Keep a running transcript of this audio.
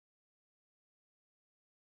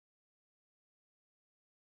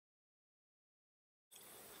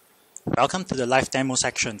Welcome to the live demo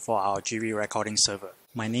section for our GV recording server.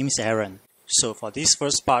 My name is Aaron. So for this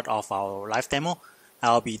first part of our live demo,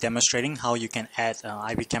 I'll be demonstrating how you can add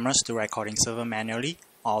IP cameras to recording server manually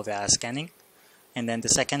or via scanning. And then the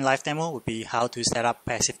second live demo would be how to set up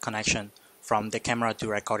passive connection from the camera to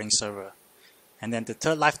recording server. And then the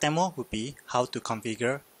third live demo would be how to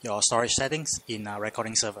configure your storage settings in a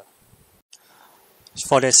recording server.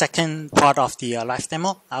 For the second part of the live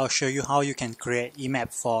demo, I'll show you how you can create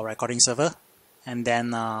EMAP for recording server, and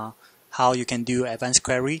then how you can do advanced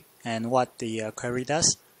query and what the query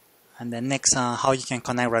does. And then next, how you can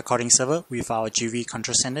connect recording server with our GV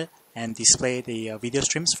control center and display the video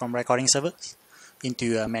streams from recording servers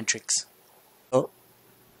into a matrix.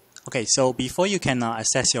 Okay, so before you can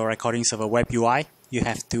access your recording server web UI, you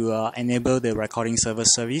have to enable the recording server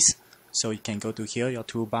service. So you can go to here, your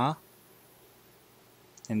toolbar,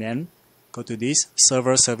 and then go to this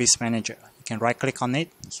server service manager. You can right click on it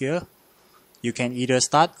here. You can either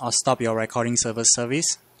start or stop your recording server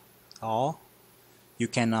service, or you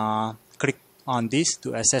can click on this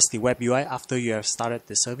to access the web UI after you have started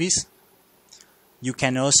the service. You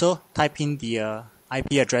can also type in the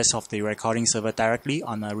IP address of the recording server directly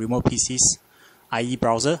on a remote PC's IE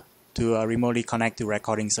browser to remotely connect to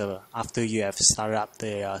recording server after you have started up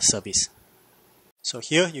the service. So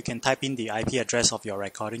here you can type in the IP address of your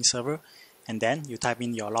recording server, and then you type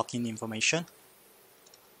in your login information.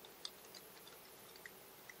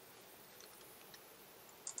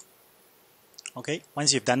 Okay,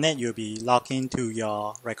 once you've done that, you'll be logged into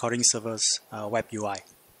your recording server's web UI.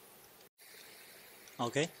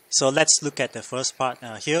 Okay, so let's look at the first part.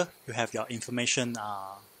 Here you have your information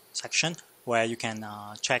section where you can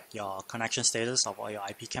check your connection status of all your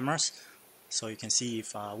IP cameras. So you can see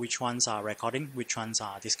if which ones are recording, which ones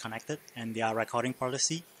are disconnected, and their recording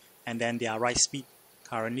policy, and then their write speed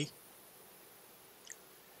currently.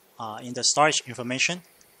 In the storage information,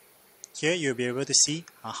 here you'll be able to see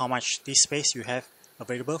how much disk space you have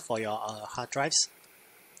available for your hard drives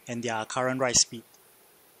and their current write speed.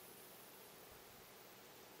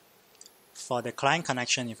 For the client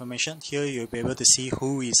connection information, here you'll be able to see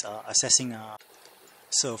who is accessing.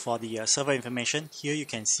 So for the server information, here you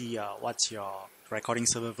can see what's your recording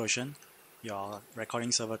server version, your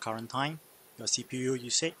recording server current time, your CPU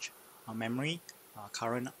usage, memory,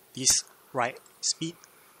 current disk write speed,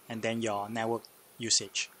 and then your network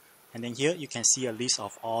usage. And then here you can see a list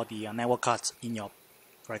of all the network cards in your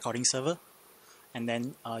recording server. And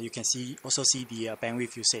then you can also see the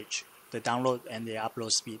bandwidth usage, the download and the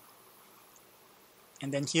upload speed.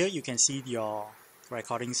 And then here you can see your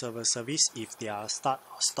recording server service if they are start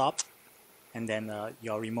or stop, and then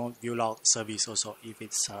your remote view log service also if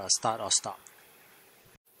it's start or stop.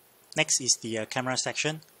 Next is the camera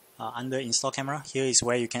section. Under install camera, here is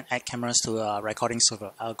where you can add cameras to a recording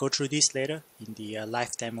server. I'll go through this later in the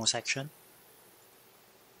live demo section.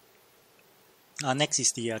 Next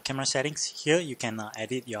is the camera settings. Here you can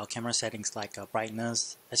edit your camera settings like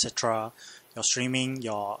brightness, etc., your streaming,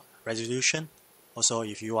 your resolution, also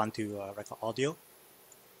if you want to record audio.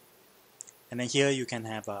 And then here you can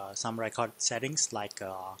have some record settings like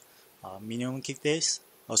minimum kick days,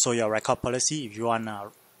 also your record policy if you want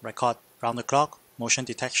to record round the clock, motion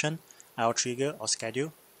detection, IO trigger or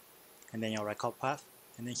schedule, and then your record path.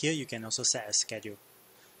 And then here you can also set a schedule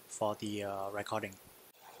for the recording.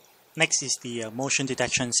 Next is the motion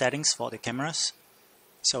detection settings for the cameras.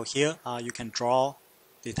 So here you can draw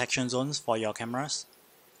detection zones for your cameras.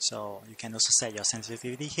 So you can also set your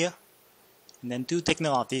sensitivity here. And then do take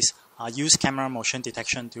note of this, use camera motion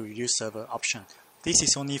detection to reduce server option. This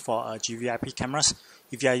is only for GV IP cameras.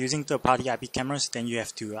 If you are using third-party IP cameras, then you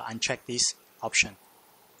have to uncheck this option.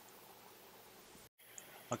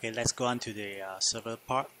 Okay, let's go on to the server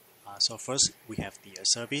part. So first we have the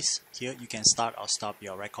service. Here you can start or stop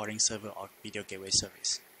your recording server or video gateway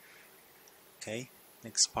service. Okay.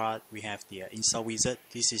 Next part, we have the install wizard.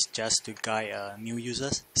 This is just to guide new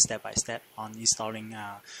users step by step on installing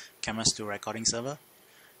cameras to recording server,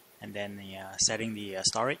 and then setting the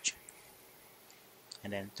storage,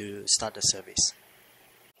 and then to start the service.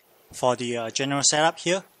 For the general setup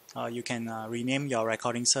here, you can rename your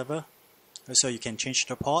recording server. Also, you can change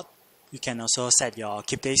the port. You can also set your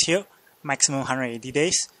keep days here, maximum 180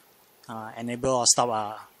 days. Enable or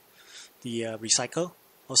stop the recycle.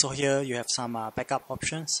 Also here you have some backup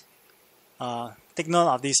options. Take note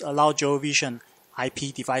of this, allow GeoVision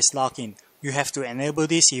IP device login. You have to enable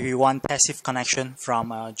this if you want passive connection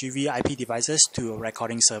from GV IP devices to a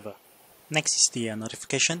recording server. Next is the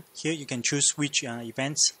notification. Here you can choose which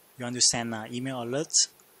events you want to send email alerts.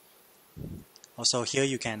 Also here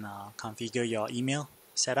you can configure your email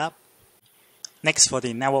setup. Next, for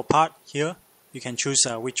the network part here, you can choose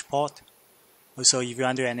which port. Also, if you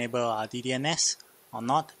want to enable DDNS or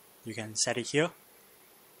not, you can set it here.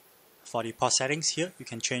 For the port settings here, you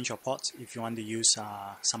can change your ports if you want to use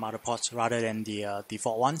some other ports rather than the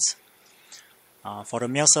default ones. For the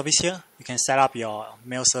mail service here, you can set up your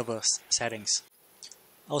mail server settings.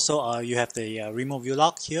 Also, you have the remote view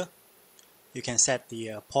log here. You can set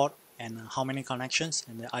the port and how many connections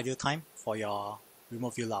and the idle time for your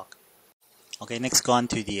remote view log. Okay, next go on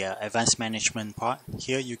to the advanced management part.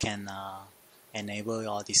 Here you can enable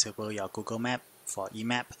or disable your Google Map for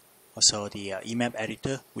eMap. Also the eMap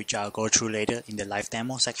editor, which I'll go through later in the live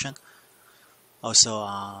demo section. Also,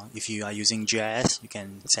 if you are using GPRS, you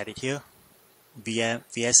can set it here.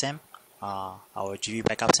 VSM, our GV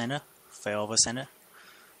backup center, failover center.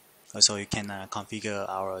 Also, you can configure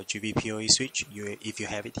our GV-PoE switch if you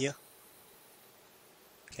have it here.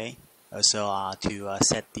 Okay. Also, to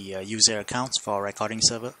set the user accounts for recording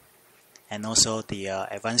server, and also the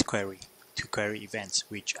advanced query to query events,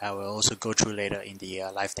 which I will also go through later in the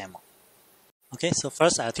live demo. Okay, so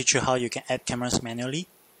first I'll teach you how you can add cameras manually.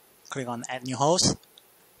 Click on Add New Host.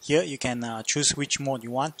 Here you can choose which mode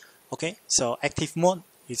you want. Okay, so active mode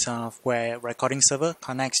is where recording server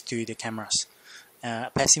connects to the cameras.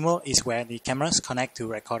 Passive mode is where the cameras connect to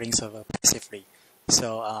recording server passively.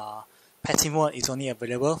 So passive mode is only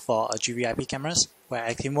available for GV-IP cameras, where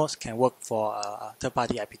active mode can work for a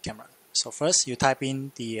third-party IP camera. So first, you type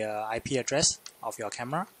in the IP address of your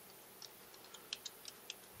camera,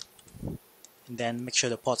 and then make sure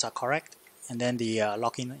the ports are correct, and then the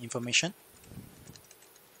login information.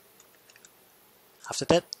 After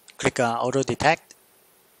that, click Auto Detect.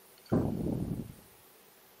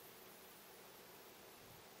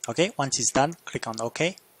 Okay, once it's done, click on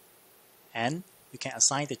OK, and you can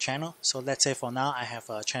assign the channel. So let's say for now I have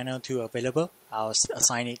channel 2 available. I'll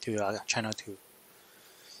assign it to channel 2.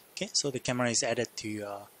 Okay, so the camera is added to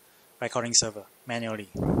your recording server manually.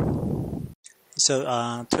 So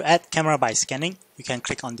to add camera by scanning, you can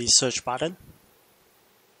click on the search button.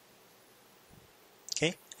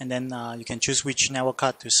 Okay, and then you can choose which network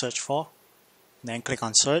card to search for. Then click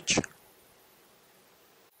on search.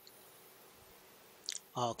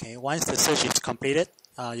 Okay, once the search is completed,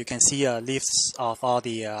 you can see a list of all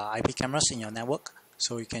the IP cameras in your network.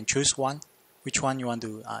 So you can choose which one you want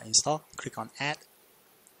to install. Click on Add.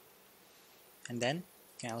 And then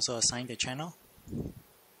you can also assign the channel.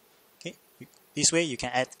 Okay, this way you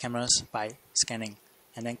can add cameras by scanning.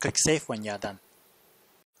 And then click Save when you are done.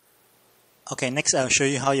 Okay, next I'll show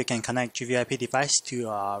you how you can connect GV-IP device to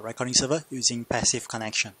a recording server using passive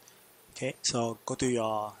connection. Okay, so go to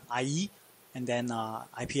your IE and then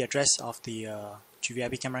IP address of the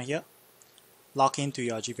GV-IP camera here. Log into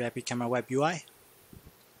your GV-IP camera web UI.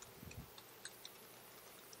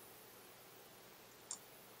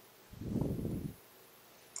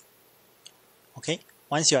 Okay,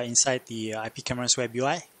 once you are inside the IP camera's web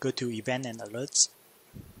UI, go to Event and Alerts.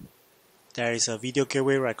 There is a Video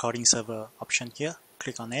Gateway Recording Server option here.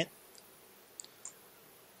 Click on it.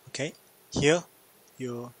 Okay, here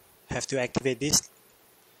you have to activate this.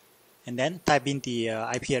 And then type in the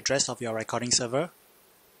IP address of your recording server.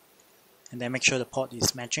 And then make sure the port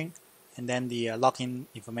is matching. And then the login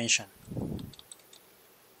information.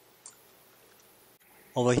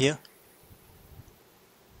 Over here,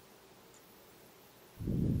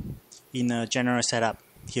 in a general setup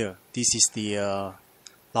here, this is the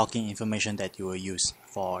login information that you will use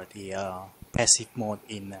for the passive mode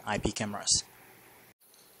in IP cameras.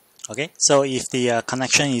 Okay, so if the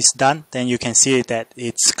connection is done, then you can see that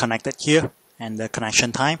it's connected here and the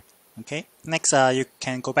connection time. Okay, next you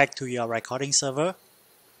can go back to your recording server,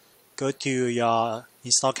 go to your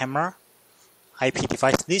install camera, IP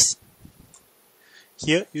device list.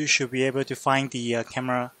 Here you should be able to find the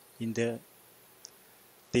camera in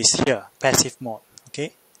this here, passive mode.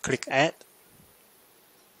 Okay, click Add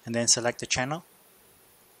and then select the channel.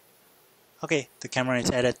 Okay, the camera is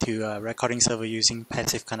added to a recording server using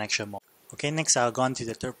passive connection mode. Okay, next I'll go on to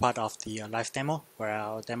the third part of the live demo, where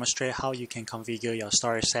I'll demonstrate how you can configure your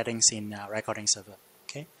storage settings in recording server.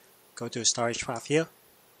 Okay, go to storage path here.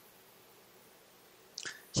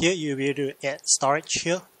 Here you'll be able to add storage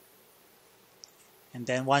here. And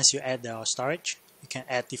then once you add the storage, you can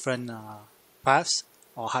add different paths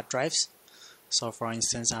or hard drives. So for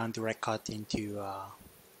instance, I want to record into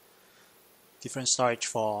different storage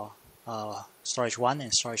for storage 1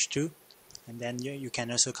 and storage 2. And then you can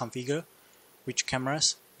also configure which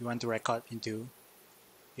cameras you want to record into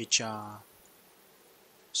each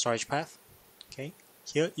storage path. Okay,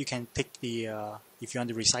 here you can pick the if you want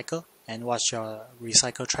to recycle and what's your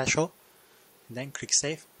recycle threshold, and then click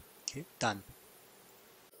Save. Okay, done.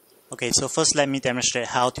 Okay, so first let me demonstrate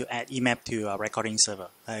how to add EMAP to a recording server.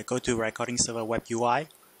 Go to recording server web UI.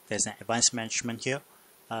 There's an advanced management here.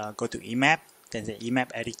 Go to EMAP. There's an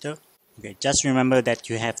EMAP editor. Okay, just remember that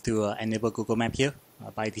you have to enable Google Map here.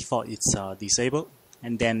 By default, it's disabled.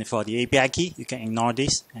 And then for the API key, you can ignore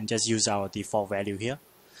this and just use our default value here.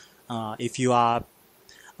 If you are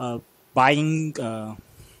buying,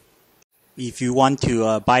 if you want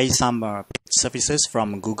to buy some services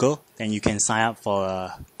from Google, then you can sign up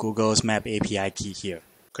for Google's Map API key here.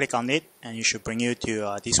 Click on it and it should bring you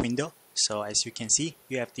to this window. So as you can see,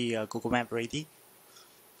 you have the Google Map ready.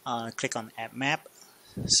 Click on Add Map.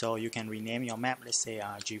 So you can rename your map, let's say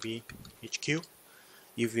GV-HQ.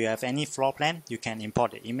 If you have any floor plan, you can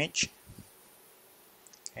import the image.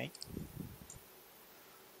 Okay,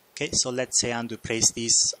 so let's say I want to place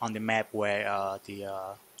this on the map where the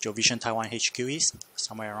GeoVision Taiwan HQ is,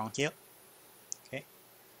 somewhere around here. Okay,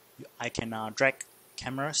 I can drag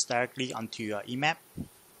cameras directly onto your EMAP,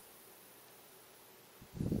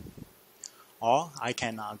 or I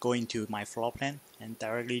can go into my floor plan and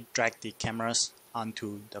directly drag the cameras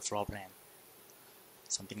onto the floor plan,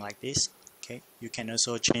 something like this. Okay, you can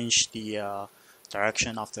also change the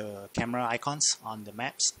direction of the camera icons on the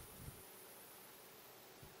maps.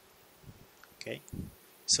 Okay,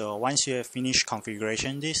 so once you have finished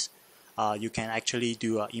configuration this, you can actually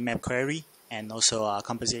do a EMAP query and also a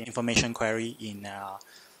composite information query in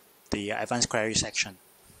the advanced query section.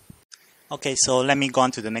 Okay, so let me go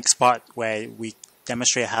on to the next part where we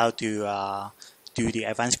demonstrate how to do the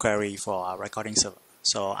advanced query for our recording server.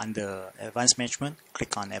 So under advanced management,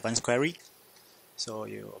 click on advanced query. So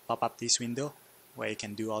you pop up this window where you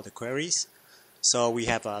can do all the queries. So we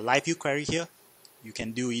have a live view query here. You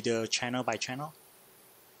can do either channel by channel,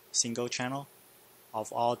 single channel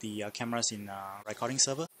of all the cameras in recording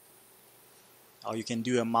server, or you can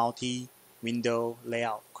do a multi-window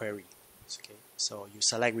layout query. Okay, so you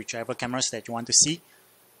select whichever cameras that you want to see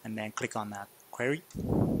and then click on that query.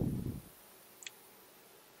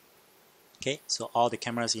 Okay, so all the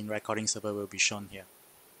cameras in recording server will be shown here.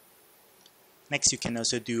 Next, you can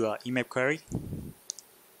also do a EMAP query.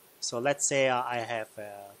 So let's say I have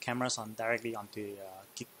cameras directly onto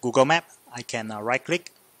Google Map. I can right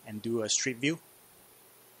click and do a street view,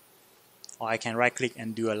 or I can right click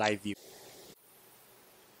and do a live view.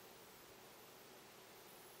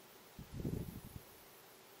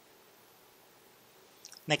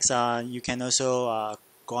 Next, you can also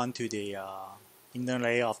go on to the inner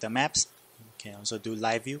layer of the maps. You can also do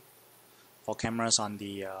live view for cameras on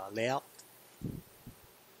the layout.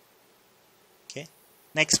 Okay.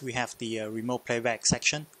 Next, we have the remote playback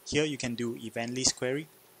section. Here you can do event list query.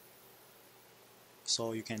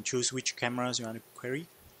 So you can choose which cameras you want to query.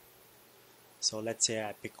 So let's say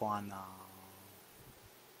I pick one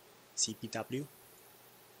CPW.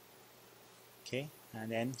 Okay,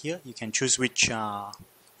 and then here you can choose which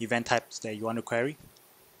event types that you want to query.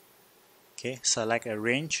 Okay, select a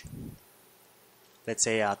range. Let's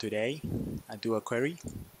say today I do a query.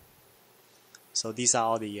 So these are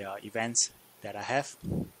all the events that I have.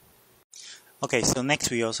 Okay, so next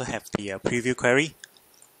we also have the preview query,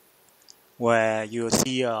 where you will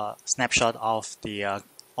see a snapshot of the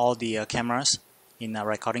all the cameras in a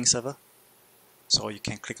recording server. So you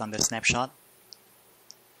can click on the snapshot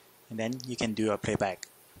and then you can do a playback.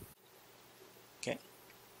 Okay.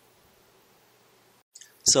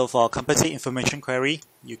 So for composite information query,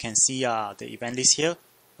 you can see the event list here,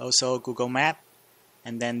 also Google Map,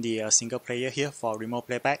 and then the single player here for remote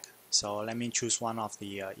playback. So let me choose one of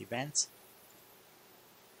the events.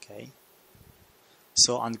 Okay.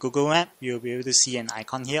 So on Google Map, you'll be able to see an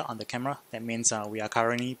icon here on the camera. That means we are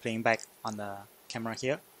currently playing back on the camera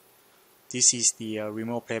here. This is the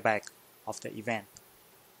remote playback of the event.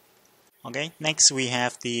 Okay, next we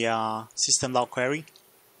have the system log query,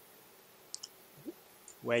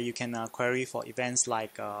 where you can query for events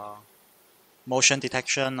like motion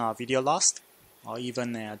detection or video lost, or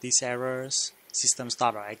even these errors, system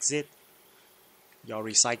start or exit, your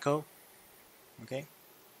recycle. Okay,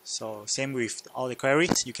 so same with all the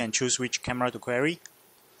queries, you can choose which camera to query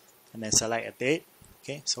and then select a date.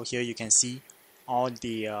 Okay, so here you can see all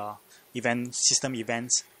the system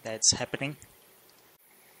events that's happening.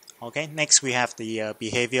 Okay, next we have the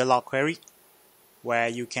behavior log query, where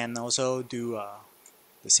you can also do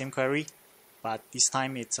the same query, but this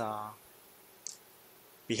time it's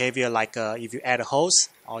behavior like if you add a host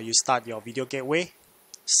or you start your video gateway,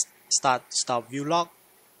 stop view log,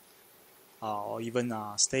 or even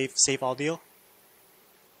save audio.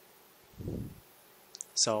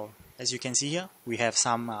 So as you can see here, we have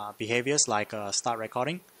some behaviors like start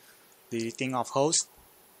recording, deleting of host,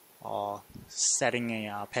 or setting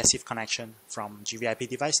a passive connection from GVIP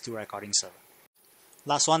device to recording server.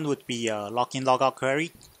 Last one would be a login logout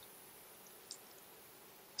query.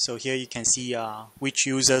 So here you can see which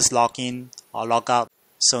users log in or log out.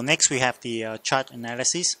 So next we have the chart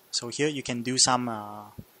analysis. So here you can do some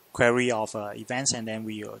query of events, and then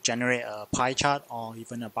we generate a pie chart or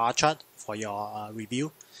even a bar chart for your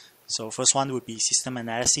review. So first one would be system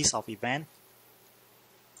analysis of event.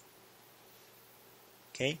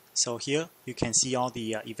 Okay, so here you can see all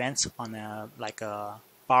the events on like a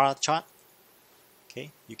bar chart.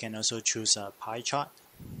 Okay, you can also choose a pie chart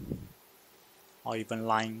or even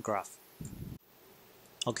line graph.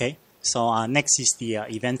 Okay, so next is the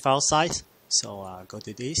event file size. So go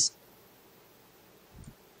to this.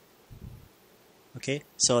 Okay,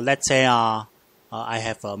 so let's say I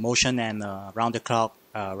have a motion and round the clock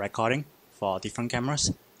recording for different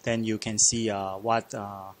cameras. Then you can see what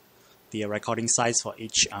the recording size for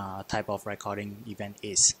each type of recording event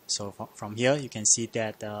is. So from here you can see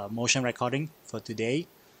that motion recording for today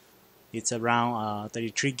it's around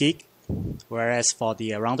 33 gig, whereas for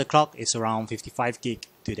the around the clock it's around 55 gig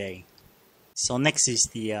today. So next is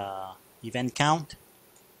the event count.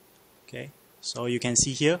 Okay, so you can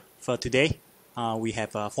see here for today we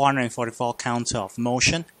have 444 counts of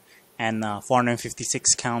motion and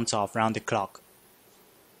 456 counts of round the clock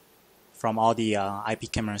from all the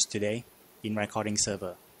IP cameras today in recording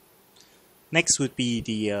server. Next would be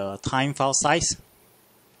the time file size.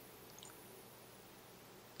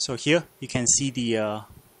 So here you can see the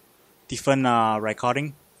different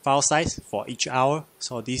recording file size for each hour.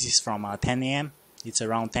 So this is from 10 AM. It's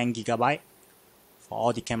around 10 gigabyte for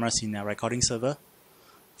all the cameras in a recording server.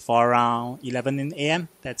 For around 11 AM,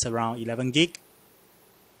 that's around 11 gig.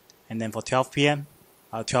 And then for 12 PM,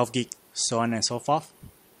 12 gig, so on and so forth.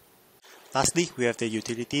 Lastly, we have the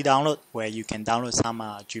utility download, where you can download some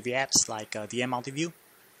GV apps like DM Multiview,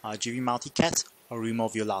 GV Multicast, or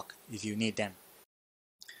Remote View Log if you need them.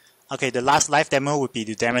 Okay, the last live demo would be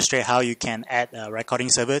to demonstrate how you can add a recording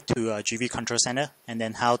server to a GV control center, and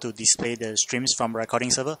then how to display the streams from recording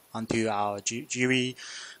server onto our GV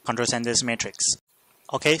control center's matrix.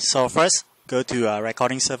 Okay, so first, go to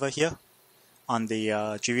recording server here on the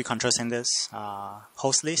GV control center's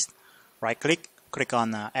host list. Right click, click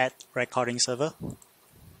on add recording server.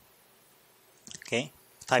 Okay,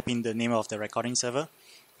 type in the name of the recording server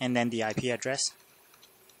and then the IP address.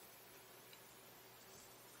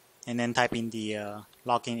 And then type in the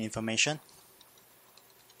login information.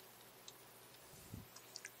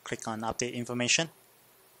 Click on update information.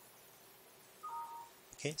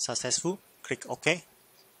 Okay, successful. Click OK.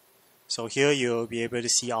 So here you'll be able to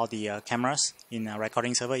see all the cameras in a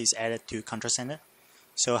recording server is added to control center.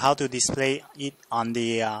 So how to display it on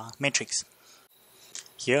the matrix?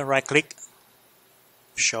 Here right click,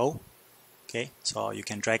 show. Okay, so you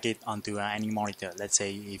can drag it onto any monitor. Let's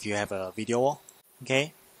say if you have a video wall.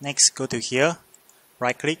 Okay. Next, go to here,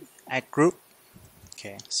 right click, add group.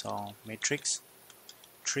 Okay, so matrix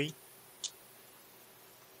 3.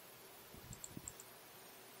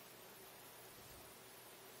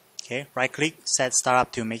 Okay, right click, set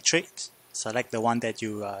startup to matrix. Select the one that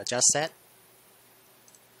you just set.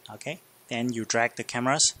 Okay, then you drag the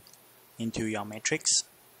cameras into your matrix.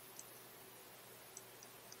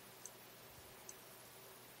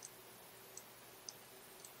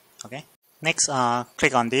 Okay. Next,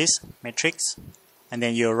 click on this matrix, and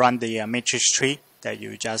then you run the matrix tree that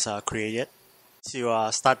you just created. So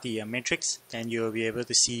you start the matrix, then you'll be able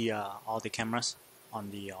to see all the cameras on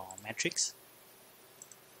the matrix.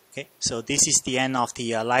 Okay, so this is the end of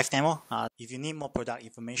the live demo. If you need more product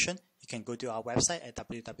information, you can go to our website at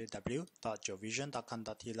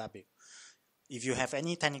www.geovision.com.tw. If you have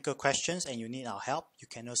any technical questions and you need our help, you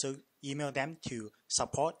can also email them to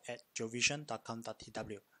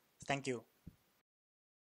support@geovision.com.tw. Thank you.